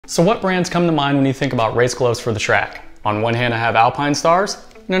So what brands come to mind when you think about race gloves for the track? On one hand I have Alpinestars,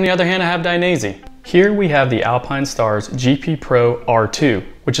 and on the other hand I have Dainese. Here we have the Alpinestars GP Pro R2,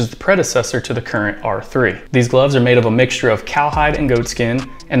 which is the predecessor to the current R3. These gloves are made of a mixture of cowhide and goatskin,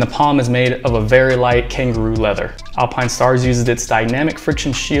 and the palm is made of a very light kangaroo leather. Alpinestars uses its dynamic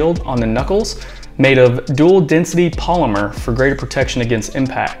friction shield on the knuckles, made of dual density polymer for greater protection against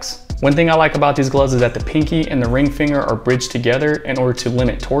impacts. One thing I like about these gloves is that the pinky and the ring finger are bridged together in order to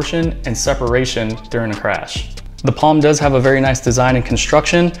limit torsion and separation during a crash. The palm does have a very nice design and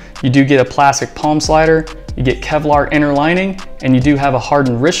construction. You do get a plastic palm slider, you get Kevlar inner lining, and you do have a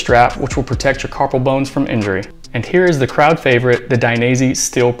hardened wrist strap which will protect your carpal bones from injury. And here is the crowd favorite, the Dainese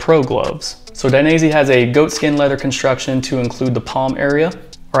Steel Pro gloves. So Dainese has a goatskin leather construction to include the palm area.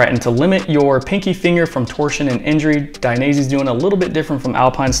 All right, and to limit your pinky finger from torsion and injury, Dainese is doing a little bit different from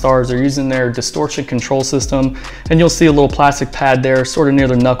Alpinestars. They're using their distortion control system, and you'll see a little plastic pad there, sort of near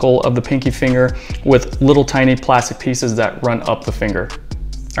the knuckle of the pinky finger, with little tiny plastic pieces that run up the finger.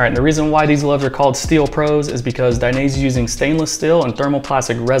 All right, and the reason why these gloves are called Steel Pros is because Dainese is using stainless steel and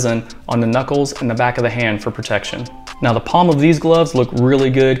thermoplastic resin on the knuckles and the back of the hand for protection. Now the palm of these gloves look really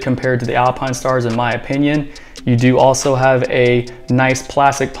good compared to the Alpinestars in my opinion. You do also have a nice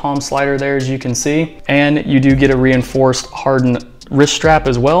plastic palm slider there, as you can see, and you do get a reinforced hardened wrist strap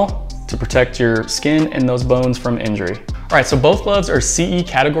as well to protect your skin and those bones from injury. All right, so both gloves are CE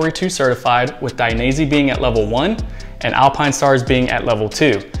Category 2 certified, with Dainese being at level 1 and Alpinestars being at level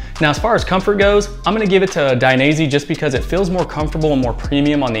 2. Now, as far as comfort goes, I'm gonna give it to Dainese just because it feels more comfortable and more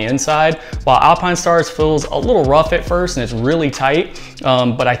premium on the inside, while Alpinestars feels a little rough at first and it's really tight,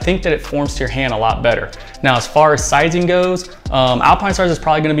 but I think that it forms to your hand a lot better. Now, as far as sizing goes, Alpinestars is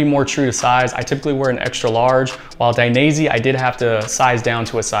probably gonna be more true to size. I typically wear an extra large, while Dainese, I did have to size down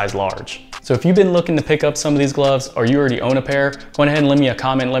to a size large. So if you've been looking to pick up some of these gloves or you already own a pair, go ahead and leave me a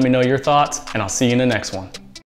comment and let me know your thoughts, and I'll see you in the next one.